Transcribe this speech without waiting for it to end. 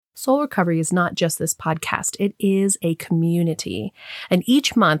Soul Recovery is not just this podcast. It is a community. And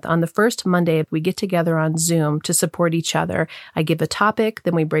each month on the first Monday, we get together on Zoom to support each other. I give a topic,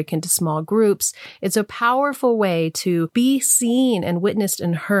 then we break into small groups. It's a powerful way to be seen and witnessed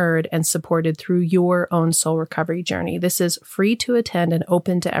and heard and supported through your own soul recovery journey. This is free to attend and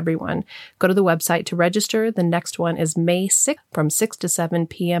open to everyone. Go to the website to register. The next one is May 6th from 6 to 7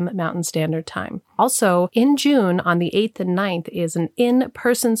 p.m. Mountain Standard Time. Also, in June on the 8th and 9th is an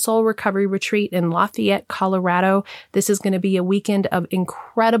in-person soul recovery retreat in Lafayette, Colorado. This is going to be a weekend of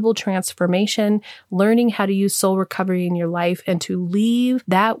incredible transformation, learning how to use soul recovery in your life and to leave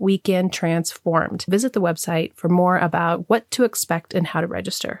that weekend transformed. Visit the website for more about what to expect and how to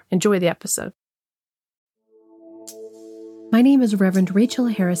register. Enjoy the episode. My name is Reverend Rachel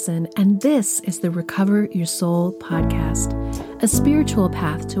Harrison, and this is the Recover Your Soul podcast, a spiritual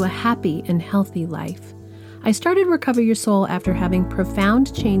path to a happy and healthy life. I started Recover Your Soul after having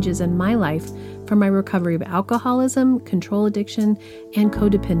profound changes in my life from my recovery of alcoholism, control addiction, and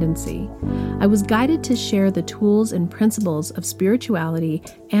codependency. I was guided to share the tools and principles of spirituality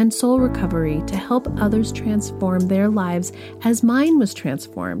and soul recovery to help others transform their lives as mine was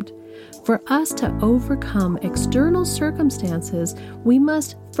transformed. For us to overcome external circumstances, we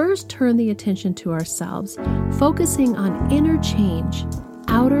must first turn the attention to ourselves, focusing on inner change.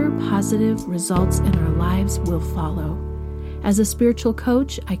 Outer positive results in our lives will follow. As a spiritual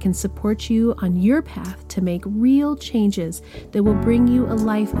coach, I can support you on your path to make real changes that will bring you a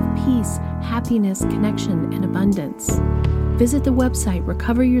life of peace, happiness, connection, and abundance. Visit the website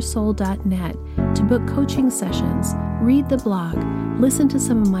recoveryoursoul.net to book coaching sessions, read the blog, listen to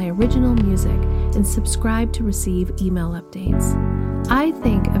some of my original music, and subscribe to receive email updates. I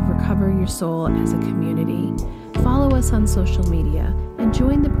think of Recover Your Soul as a community. Follow us on social media and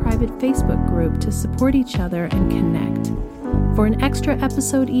join the private Facebook group to support each other and connect. For an extra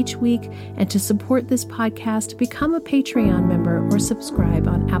episode each week and to support this podcast, become a Patreon member or subscribe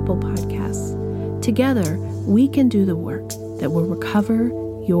on Apple Podcasts. Together, we can do the work that will recover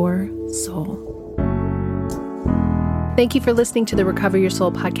your soul. Thank you for listening to the Recover Your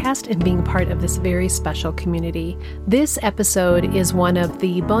Soul podcast and being part of this very special community. This episode is one of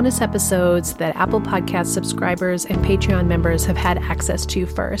the bonus episodes that Apple Podcast subscribers and Patreon members have had access to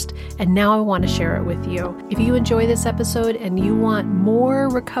first, and now I want to share it with you. If you enjoy this episode and you want more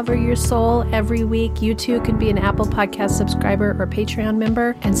Recover Your Soul every week, you too can be an Apple Podcast subscriber or Patreon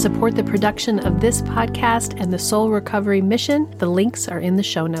member and support the production of this podcast and the Soul Recovery Mission. The links are in the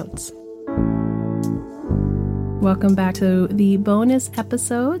show notes. Welcome back to the bonus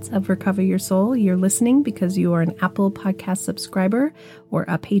episodes of Recover Your Soul. You're listening because you are an Apple Podcast subscriber or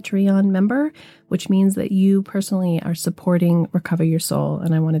a Patreon member, which means that you personally are supporting Recover Your Soul,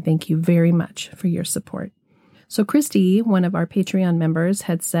 and I want to thank you very much for your support. So Christy, one of our Patreon members,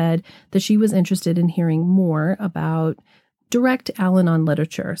 had said that she was interested in hearing more about direct Al-Anon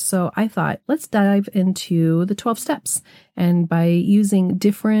literature. So I thought, let's dive into the 12 steps. And by using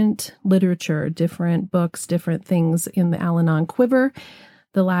different literature, different books, different things in the Al-Anon quiver,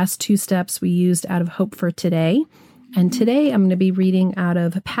 the last 2 steps we used out of Hope for Today. And today I'm going to be reading out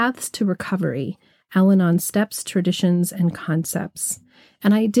of Paths to Recovery, Al-Anon Steps, Traditions, and Concepts.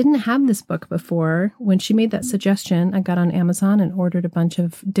 And I didn't have this book before. When she made that suggestion, I got on Amazon and ordered a bunch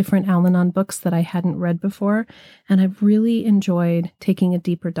of different Al-Anon books that I hadn't read before. And I've really enjoyed taking a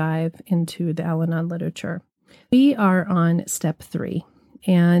deeper dive into the Al-Anon literature. We are on step 3.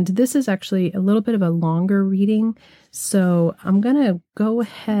 And this is actually a little bit of a longer reading. So I'm going to go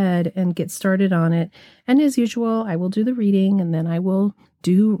ahead and get started on it. And as usual, I will do the reading and then I will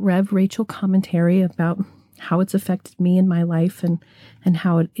do Rev Rachel commentary about how it's affected me in my life and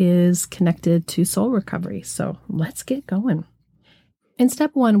how it is connected to soul recovery. So let's get going. In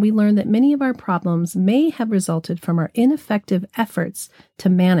step 1, we learned that many of our problems may have resulted from our ineffective efforts to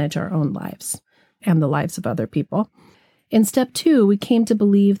manage our own lives and the lives of other people. In step 2, we came to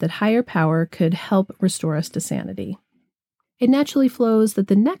believe that higher power could help restore us to sanity. It naturally flows that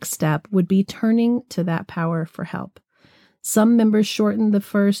the next step would be turning to that power for help. Some members shortened the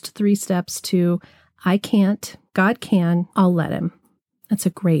first 3 steps to I can't, God can, I'll let him. That's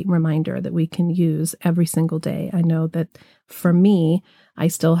a great reminder that we can use every single day. I know that for me, I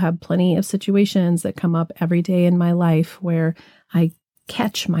still have plenty of situations that come up every day in my life where I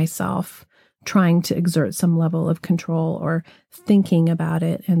catch myself trying to exert some level of control or thinking about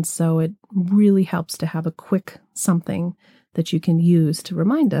it. And so it really helps to have a quick something that you can use to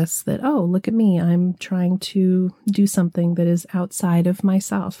remind us that, oh, look at me, I'm trying to do something that is outside of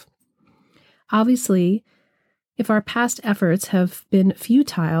myself. Obviously, if our past efforts have been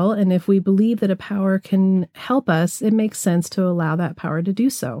futile, and if we believe that a power can help us, it makes sense to allow that power to do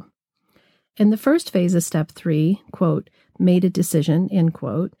so. And the first phase of step 3, quote, made a decision, end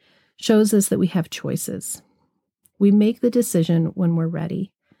quote, shows us that we have choices. We make the decision when we're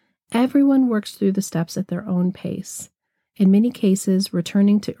ready. Everyone works through the steps at their own pace. In many cases,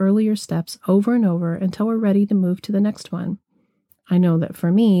 returning to earlier steps over and over until we're ready to move to the next one. I know that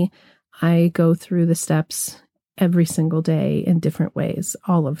for me, I go through the steps every single day in different ways,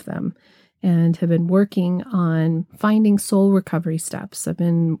 all of them, and have been working on finding soul recovery steps. I've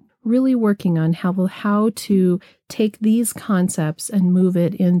been really working on how to take these concepts and move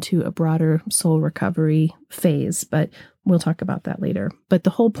it into a broader soul recovery phase, but we'll talk about that later. But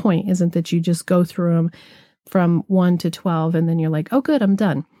the whole point isn't that you just go through them from 1 to 12 and then you're like, oh, good, I'm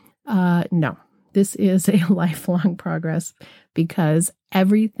done. No, this is a lifelong progress because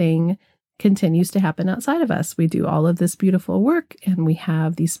everything continues to happen outside of us. We do all of this beautiful work and we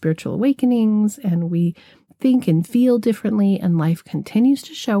have these spiritual awakenings and we think and feel differently and life continues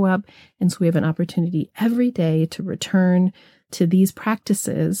to show up. And so we have an opportunity every day to return to these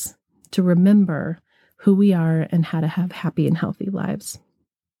practices to remember who we are and how to have happy and healthy lives.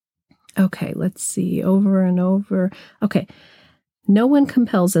 Okay, let's see, over and over. Okay, no one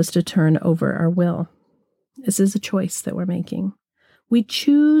compels us to turn over our will. This is a choice that we're making. We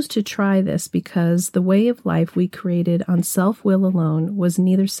choose to try this because the way of life we created on self-will alone was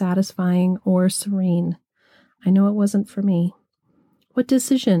neither satisfying or serene. I know it wasn't for me. What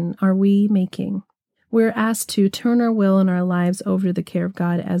decision are we making? We're asked to turn our will and our lives over to the care of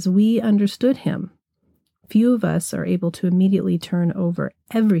God as we understood Him. Few of us are able to immediately turn over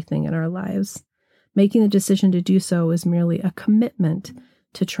everything in our lives. Making the decision to do so is merely a commitment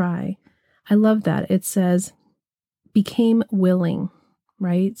to try. I love that. It says, became willing,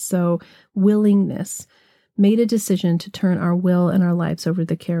 right? So willingness, made a decision to turn our will and our lives over to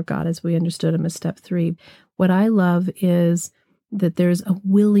the care of God as we understood Him as step 3. What I love is that there's a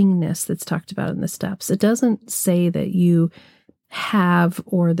willingness that's talked about in the steps. It doesn't say that you have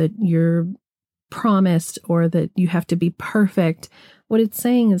or that you're promised or that you have to be perfect. What it's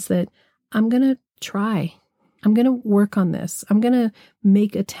saying is that I'm going to try. I'm going to work on this. I'm going to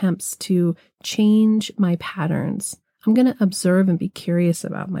make attempts to change my patterns. I'm going to observe and be curious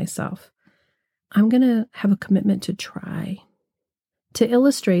about myself. I'm going to have a commitment to try. To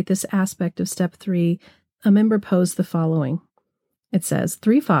illustrate this aspect of step 3, a member posed the following. It says,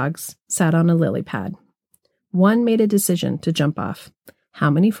 3 frogs sat on a lily pad. One made a decision to jump off. How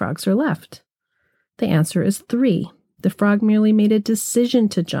many frogs are left? The answer is 3. The frog merely made a decision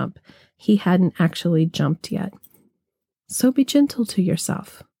to jump. He hadn't actually jumped yet. So be gentle to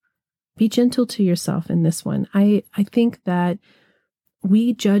yourself. Be gentle to yourself in this one. I think that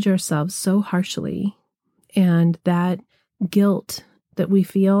we judge ourselves so harshly, and that guilt that we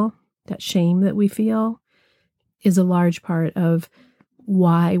feel, that shame that we feel, is a large part of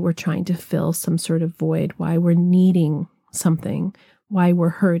why we're trying to fill some sort of void, why we're needing something, why we're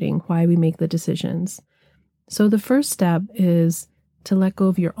hurting, why we make the decisions. So the first step is to let go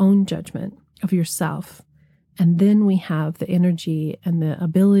of your own judgment of yourself. And then we have the energy and the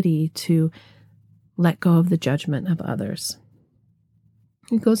ability to let go of the judgment of others.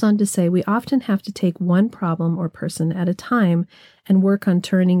 It goes on to say, we often have to take one problem or person at a time and work on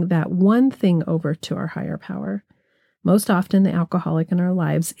turning that one thing over to our higher power. Most often, the alcoholic in our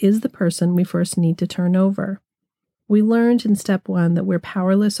lives is the person we first need to turn over. We learned in step 1 that we're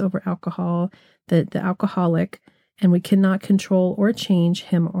powerless over alcohol, that the alcoholic, and we cannot control or change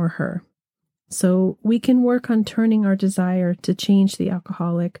him or her. So we can work on turning our desire to change the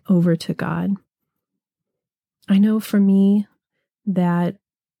alcoholic over to God. I know for me that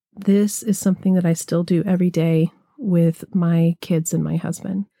this is something that I still do every day with my kids and my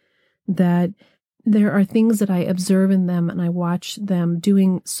husband, that there are things that I observe in them and I watch them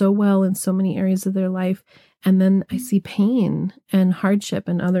doing so well in so many areas of their life, and then I see pain and hardship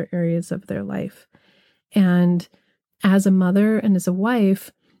in other areas of their life. And as a mother and as a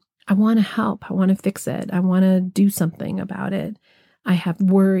wife, I want to help. I want to fix it. I want to do something about it. I have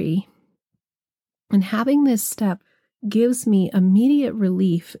worry. And having this step gives me immediate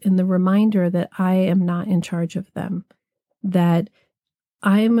relief in the reminder that I am not in charge of them, that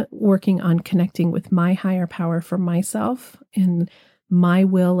I'm working on connecting with my higher power for myself and my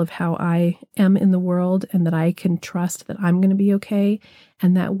will of how I am in the world, and that I can trust that I'm going to be okay.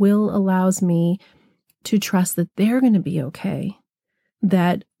 And that will allows me to trust that they're going to be okay,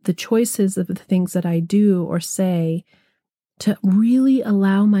 that the choices of the things that I do or say, to really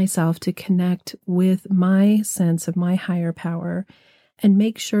allow myself to connect with my sense of my higher power and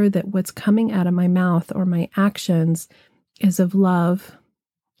make sure that what's coming out of my mouth or my actions is of love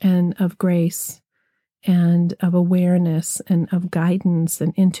and of grace and of awareness and of guidance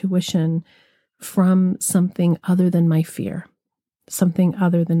and intuition from something other than my fear, something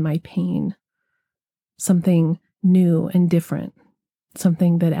other than my pain, something new and different,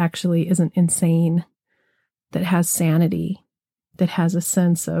 something that actually isn't insane, that has sanity, that has a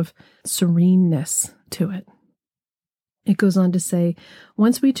sense of sereneness to it. It goes on to say,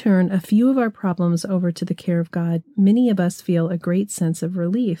 once we turn a few of our problems over to the care of God, many of us feel a great sense of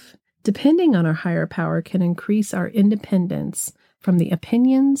relief. Depending on our higher power can increase our independence from the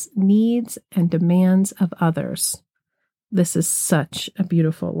opinions, needs, and demands of others. This is such a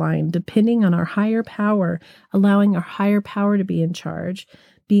beautiful line. Depending on our higher power, allowing our higher power to be in charge,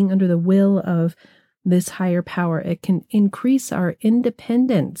 being under the will of this higher power, it can increase our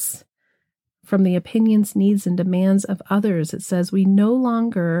independence from the opinions, needs, and demands of others. It says we no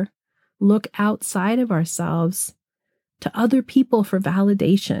longer look outside of ourselves to other people for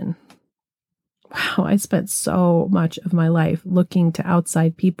validation. Wow, I spent so much of my life looking to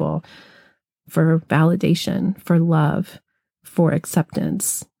outside people for validation, for love, for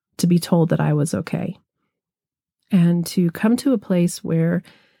acceptance, to be told that I was okay. And to come to a place where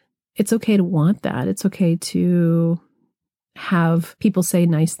it's okay to want that. It's okay to have people say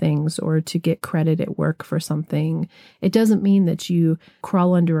nice things or to get credit at work for something. It doesn't mean that you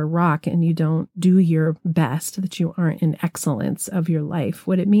crawl under a rock and you don't do your best, that you aren't in excellence of your life.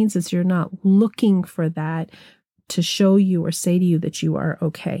 What it means is you're not looking for that to show you or say to you that you are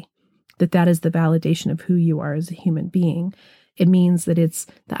okay, that is the validation of who you are as a human being. It means that it's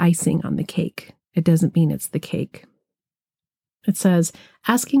the icing on the cake. It doesn't mean it's the cake. It says,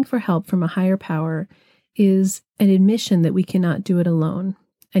 asking for help from a higher power is an admission that we cannot do it alone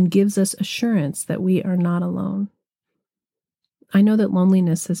and gives us assurance that we are not alone. I know that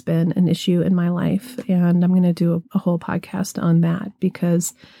loneliness has been an issue in my life, and I'm going to do a whole podcast on that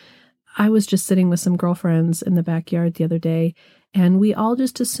because I was just sitting with some girlfriends in the backyard the other day, and we all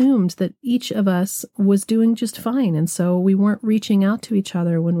just assumed that each of us was doing just fine. And so we weren't reaching out to each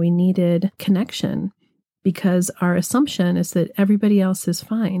other when we needed connection because our assumption is that everybody else is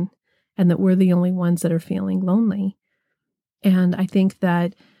fine and that we're the only ones that are feeling lonely. And I think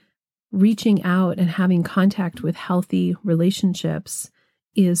that reaching out and having contact with healthy relationships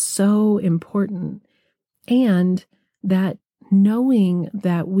is so important. And that knowing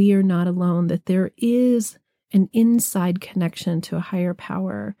that we are not alone, that there is an inside connection to a higher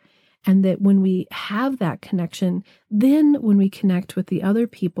power, and that when we have that connection, then when we connect with the other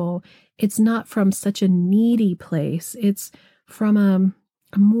people, it's not from such a needy place. It's from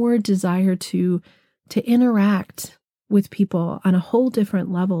a more desire to interact with people on a whole different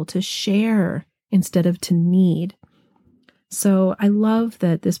level, to share instead of to need. So I love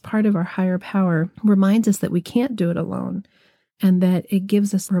that this part of our higher power reminds us that we can't do it alone, and that it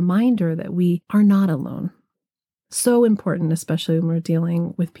gives us a reminder that we are not alone. So important, especially when we're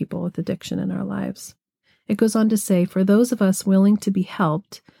dealing with people with addiction in our lives. It goes on to say, for those of us willing to be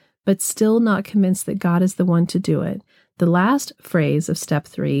helped, but still not convinced that God is the one to do it, the last phrase of step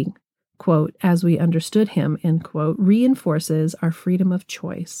 3, quote, as we understood him, end quote, reinforces our freedom of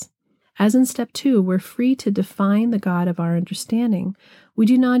choice. As in step 2, we're free to define the God of our understanding. We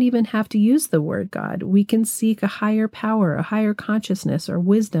do not even have to use the word God. We can seek a higher power, a higher consciousness or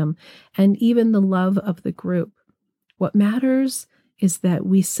wisdom, and even the love of the group. What matters is that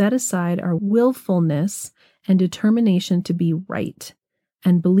we set aside our willfulness and determination to be right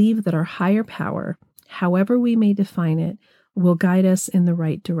and believe that our higher power, however we may define it, will guide us in the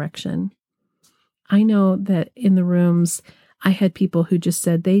right direction. I know that in the rooms, I had people who just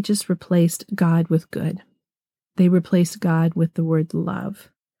said they just replaced God with good. They replaced God with the word love.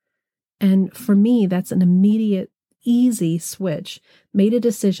 And for me, that's an immediate, easy switch. Made a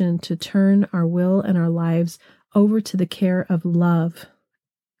decision to turn our will and our lives over to the care of love,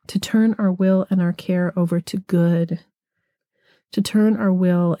 to turn our will and our care over to good, to turn our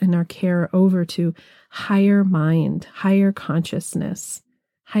will and our care over to higher mind, higher consciousness,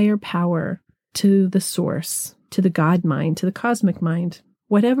 higher power, to the source, to the God mind, to the cosmic mind,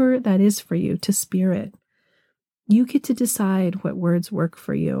 whatever that is for you, to spirit. You get to decide what words work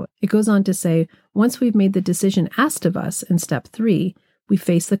for you. It goes on to say, once we've made the decision asked of us in step 3, we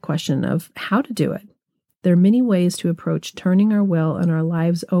face the question of how to do it. There are many ways to approach turning our will and our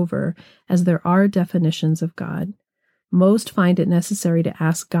lives over, as there are definitions of God. Most find it necessary to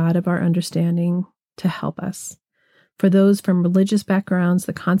ask God of our understanding to help us. For those from religious backgrounds,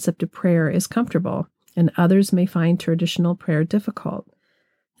 the concept of prayer is comfortable, and others may find traditional prayer difficult.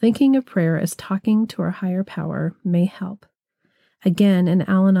 Thinking of prayer as talking to our higher power may help. Again, in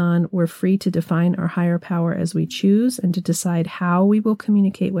Al-Anon, we're free to define our higher power as we choose and to decide how we will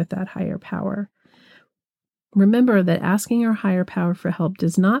communicate with that higher power. Remember that asking our higher power for help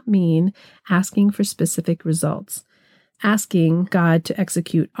does not mean asking for specific results, asking God to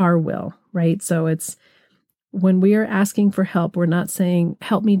execute our will, right? So it's when we are asking for help, we're not saying,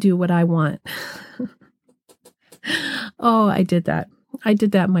 help me do what I want. Oh, I did that. I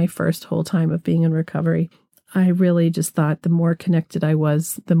did that my first whole time of being in recovery. I really just thought the more connected I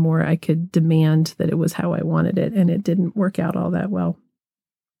was, the more I could demand that it was how I wanted it, and it didn't work out all that well.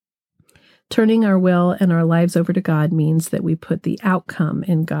 Turning our will and our lives over to God means that we put the outcome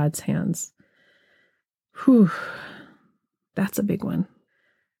in God's hands. Whew, that's a big one.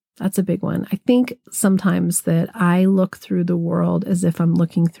 That's a big one. I think sometimes that I look through the world as if I'm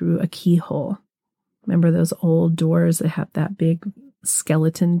looking through a keyhole. Remember those old doors that have that big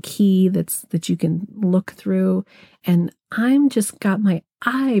skeleton key that you can look through? And I'm just got my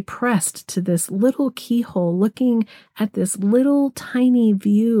eye pressed to this little keyhole, looking at this little tiny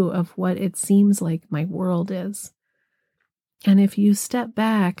view of what it seems like my world is. And if you step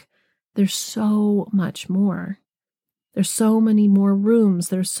back, there's so much more. There's so many more rooms.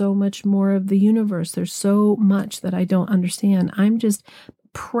 There's so much more of the universe. There's so much that I don't understand. I'm just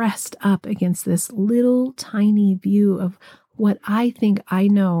pressed up against this little tiny view of what I think I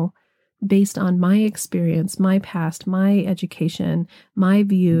know based on my experience, my past, my education, my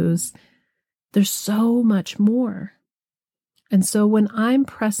views. There's so much more. And so when I'm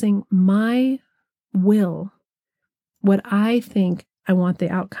pressing my will, what I think I want the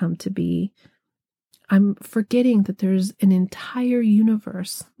outcome to be, I'm forgetting that there's an entire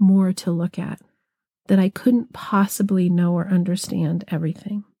universe more to look at, that I couldn't possibly know or understand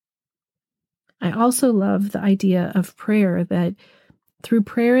everything. I also love the idea of prayer, that through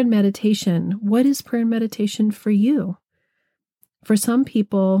prayer and meditation, what is prayer and meditation for you? For some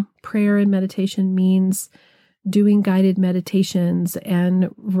people, prayer and meditation means doing guided meditations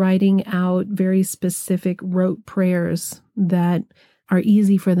and writing out very specific rote prayers that are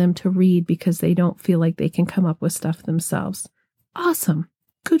easy for them to read because they don't feel like they can come up with stuff themselves. Awesome.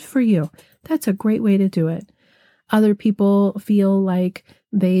 Good for you. That's a great way to do it. Other people feel like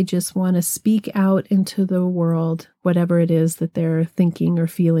they just want to speak out into the world, whatever it is that they're thinking or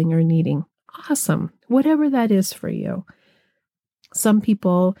feeling or needing. Awesome. Whatever that is for you. Some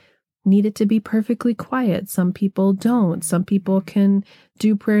people need it to be perfectly quiet. Some people don't. Some people can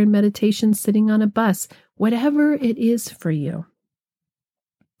do prayer and meditation sitting on a bus. Whatever it is for you.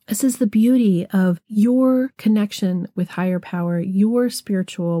 This is the beauty of your connection with higher power, your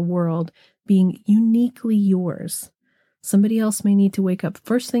spiritual world being uniquely yours. Somebody else may need to wake up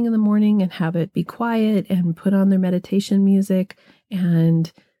first thing in the morning and have it be quiet and put on their meditation music,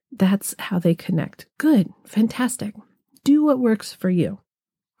 and that's how they connect. Good, fantastic. Do what works for you.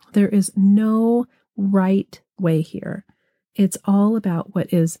 There is no right way here. It's all about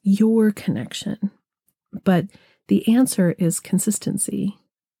what is your connection. But the answer is consistency.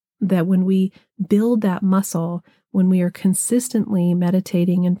 That when we build that muscle, when we are consistently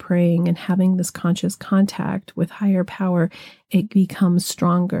meditating and praying and having this conscious contact with higher power, it becomes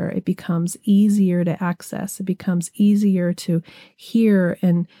stronger. It becomes easier to access. It becomes easier to hear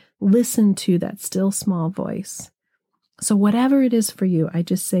and listen to that still small voice. So whatever it is for you, I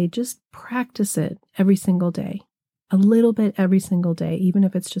just say, just practice it every single day, a little bit every single day, even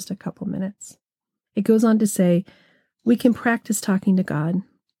if it's just a couple minutes. It goes on to say, we can practice talking to God.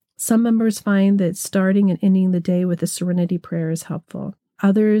 Some members find that starting and ending the day with a serenity prayer is helpful.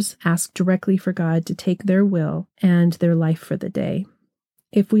 Others ask directly for God to take their will and their life for the day.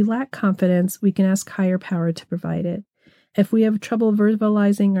 If we lack confidence, we can ask higher power to provide it. If we have trouble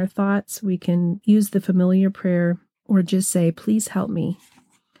verbalizing our thoughts, we can use the familiar prayer or just say, please help me.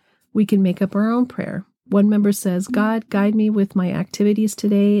 We can make up our own prayer. One member says, God, guide me with my activities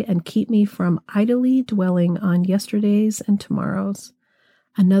today and keep me from idly dwelling on yesterday's and tomorrow's.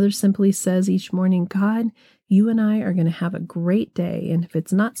 Another simply says each morning, God, you and I are going to have a great day, and if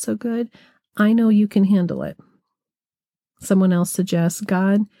it's not so good, I know you can handle it. Someone else suggests,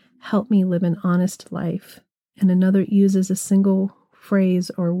 God, help me live an honest life. And another uses a single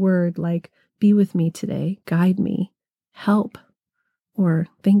phrase or word like, be with me today, guide me, help, or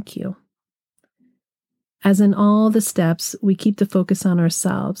thank you. As in all the steps, we keep the focus on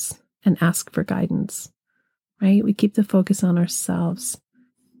ourselves and ask for guidance, right? We keep the focus on ourselves.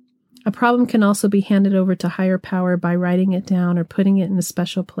 A problem can also be handed over to higher power by writing it down or putting it in a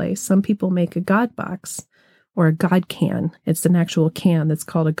special place. Some people make a God box or a God can. It's an actual can that's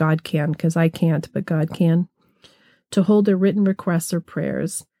called a God can because I can't, but God can, to hold their written requests or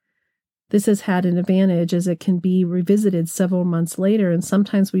prayers. This has had an advantage as it can be revisited several months later, and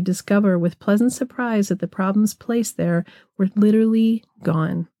sometimes we discover with pleasant surprise that the problems placed there were literally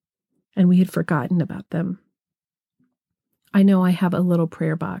gone, and we had forgotten about them. I know I have a little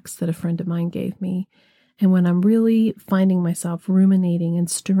prayer box that a friend of mine gave me. And when I'm really finding myself ruminating and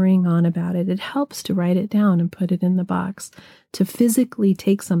stirring on about it, it helps to write it down and put it in the box. To physically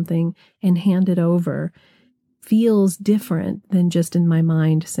take something and hand it over feels different than just in my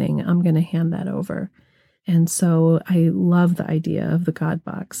mind saying, I'm going to hand that over. And so I love the idea of the God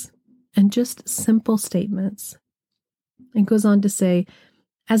box and just simple statements. It goes on to say,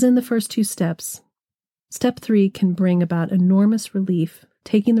 as in the first two steps, step 3 can bring about enormous relief,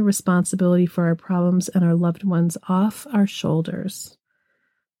 taking the responsibility for our problems and our loved ones off our shoulders.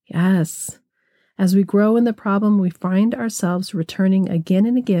 Yes. As we grow in the problem, we find ourselves returning again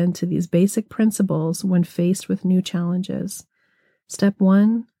and again to these basic principles when faced with new challenges. Step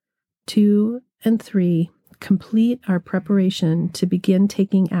 1, 2, and 3 complete our preparation to begin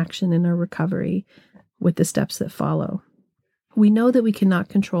taking action in our recovery with the steps that follow. We know that we cannot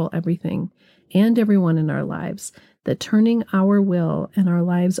control everything and everyone in our lives, that turning our will and our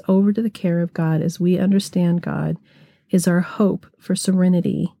lives over to the care of God as we understand God is our hope for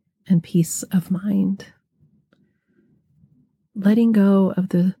serenity and peace of mind. Letting go of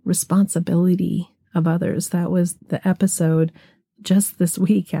the responsibility of others. That was the episode just this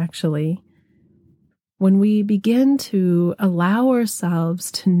week, actually. When we begin to allow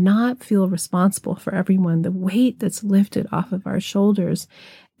ourselves to not feel responsible for everyone, the weight that's lifted off of our shoulders,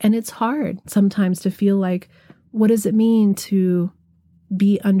 and it's hard sometimes to feel like, what does it mean to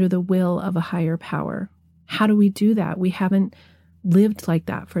be under the will of a higher power? How do we do that? We haven't lived like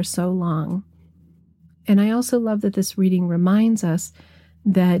that for so long. And I also love that this reading reminds us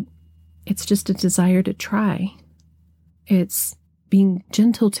that it's just a desire to try. It's being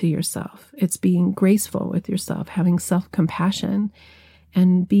gentle to yourself. It's being graceful with yourself, having self-compassion,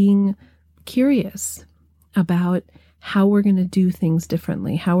 and being curious about how we're going to do things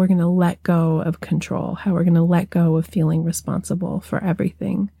differently, how we're going to let go of control, how we're going to let go of feeling responsible for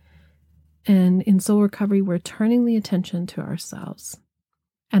everything. And in soul recovery, we're turning the attention to ourselves.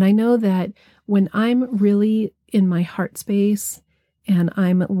 And I know that when I'm really in my heart space and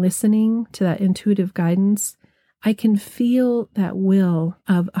I'm listening to that intuitive guidance, I can feel that will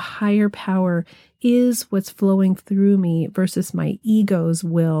of a higher power is what's flowing through me versus my ego's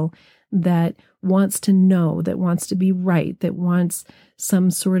will that wants to know, that wants to be right, that wants some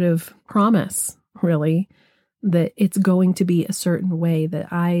sort of promise, really, that it's going to be a certain way,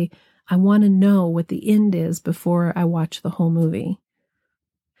 that I want to know what the end is before I watch the whole movie.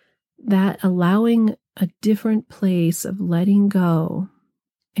 That allowing a different place of letting go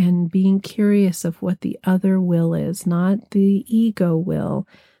and being curious of what the other will is, not the ego will,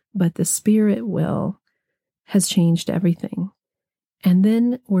 but the spirit will, has changed everything. And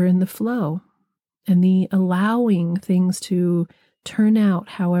then we're in the flow and the allowing things to turn out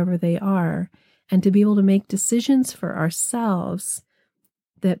however they are, and to be able to make decisions for ourselves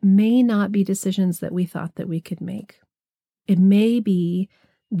that may not be decisions that we thought that we could make. It may be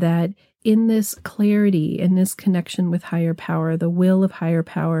that in this clarity, in this connection with higher power, the will of higher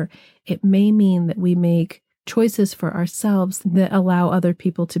power, it may mean that we make choices for ourselves that allow other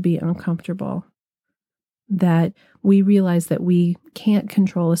people to be uncomfortable. That we realize that we can't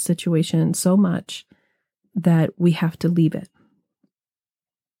control a situation so much that we have to leave it.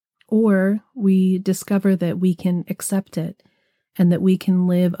 Or we discover that we can accept it and that we can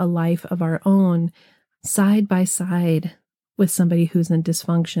live a life of our own side by side with somebody who's in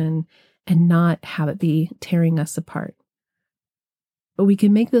dysfunction and not have it be tearing us apart. But we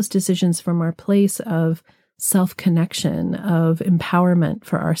can make those decisions from our place of self-connection, of empowerment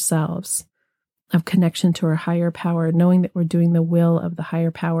for ourselves, of connection to our higher power, knowing that we're doing the will of the higher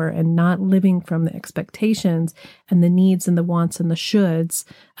power and not living from the expectations and the needs and the wants and the shoulds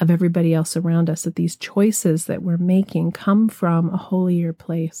of everybody else around us, that these choices that we're making come from a holier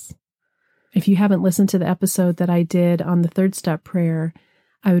place. If you haven't listened to the episode that I did on the third step prayer,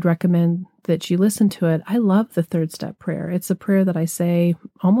 I would recommend that you listen to it. I love the third step prayer. It's a prayer that I say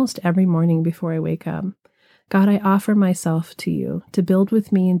almost every morning before I wake up. God, I offer myself to you to build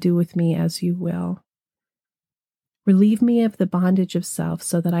with me and do with me as you will. Relieve me of the bondage of self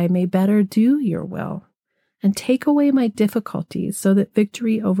so that I may better do your will, and take away my difficulties so that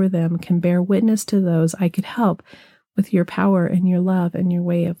victory over them can bear witness to those I could help with your power and your love and your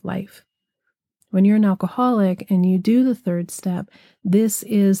way of life. When you're an alcoholic and you do the third step, this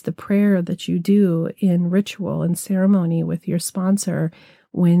is the prayer that you do in ritual and ceremony with your sponsor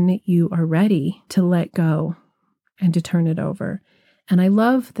when you are ready to let go and to turn it over. And I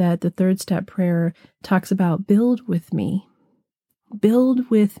love that the third step prayer talks about build with me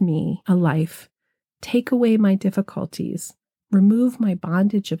a life, take away my difficulties, remove my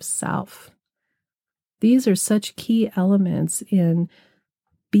bondage of self. These are such key elements in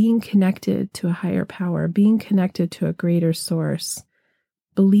being connected to a higher power, being connected to a greater source,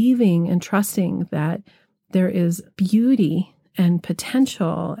 believing and trusting that there is beauty and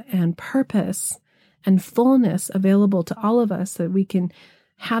potential and purpose and fullness available to all of us, that we can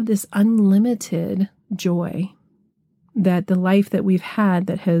have this unlimited joy, that the life that we've had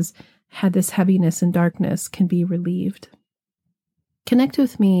that has had this heaviness and darkness can be relieved. Connect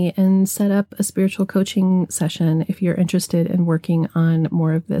with me and set up a spiritual coaching session if you're interested in working on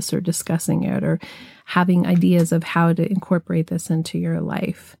more of this or discussing it or having ideas of how to incorporate this into your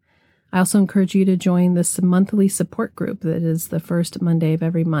life. I also encourage you to join this monthly support group that is the first Monday of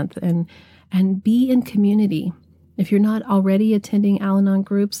every month and be in community. If you're not already attending Al-Anon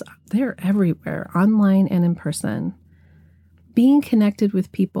groups, they're everywhere, online and in person. Being connected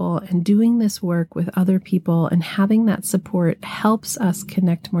with people and doing this work with other people and having that support helps us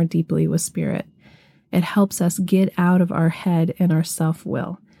connect more deeply with spirit. It helps us get out of our head and our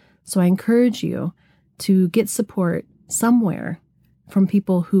self-will. So I encourage you to get support somewhere from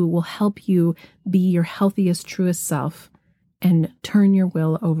people who will help you be your healthiest, truest self and turn your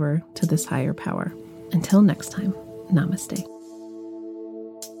will over to this higher power. Until next time, namaste.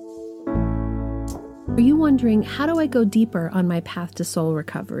 Are you wondering, how do I go deeper on my path to soul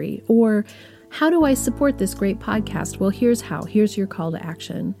recovery? Or how do I support this great podcast? Well, here's how. Here's your call to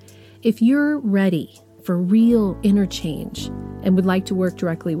action. If you're ready for real inner change and would like to work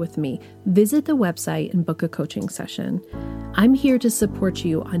directly with me, visit the website and book a coaching session. I'm here to support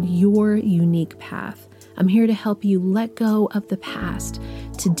you on your unique path. I'm here to help you let go of the past,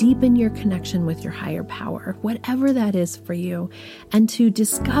 to deepen your connection with your higher power, whatever that is for you, and to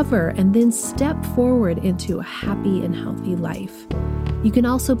discover and then step forward into a happy and healthy life. You can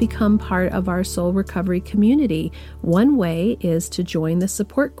also become part of our soul recovery community. One way is to join the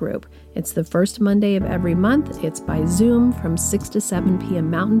support group. It's the first Monday of every month. It's by Zoom from 6 to 7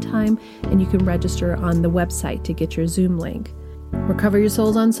 p.m. Mountain Time, and you can register on the website to get your Zoom link. Recover Your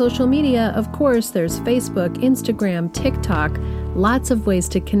Souls on social media. Of course, there's Facebook, Instagram, TikTok, lots of ways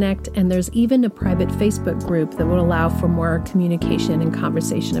to connect, and there's even a private Facebook group that will allow for more communication and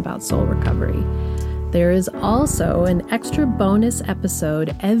conversation about soul recovery. There is also an extra bonus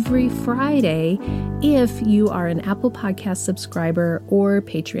episode every Friday if you are an Apple Podcast subscriber or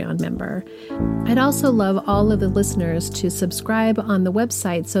Patreon member. I'd also love all of the listeners to subscribe on the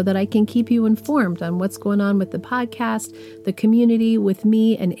website so that I can keep you informed on what's going on with the podcast, the community, with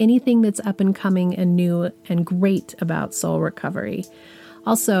me, and anything that's up and coming and new and great about soul recovery.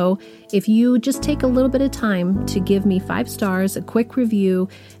 Also, if you just take a little bit of time to give me 5 stars, a quick review,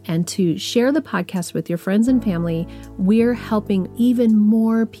 and to share the podcast with your friends and family, we're helping even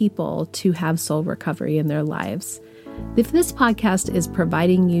more people to have soul recovery in their lives. If this podcast is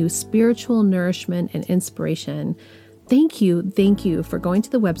providing you spiritual nourishment and inspiration, thank you for going to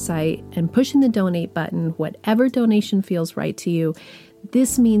the website and pushing the donate button, whatever donation feels right to you.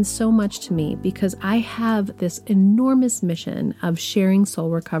 This means so much to me because I have this enormous mission of sharing soul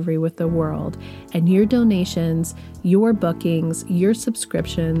recovery with the world, and your donations, your bookings, your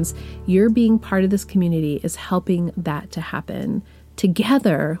subscriptions, your being part of this community is helping that to happen.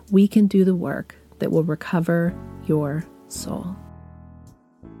 Together, we can do the work that will recover your soul.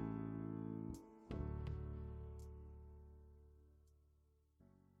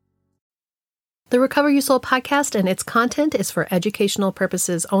 The Recover Your Soul podcast and its content is for educational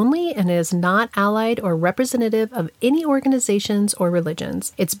purposes only and is not allied or representative of any organizations or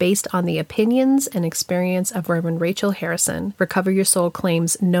religions. It's based on the opinions and experience of Reverend Rachel Harrison. Recover Your Soul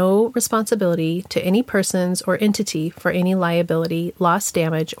claims no responsibility to any persons or entity for any liability, loss,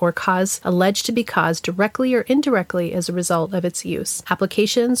 damage, or cause alleged to be caused directly or indirectly as a result of its use.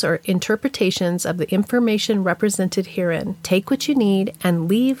 Applications or interpretations of the information represented herein. Take what you need and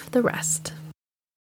leave the rest.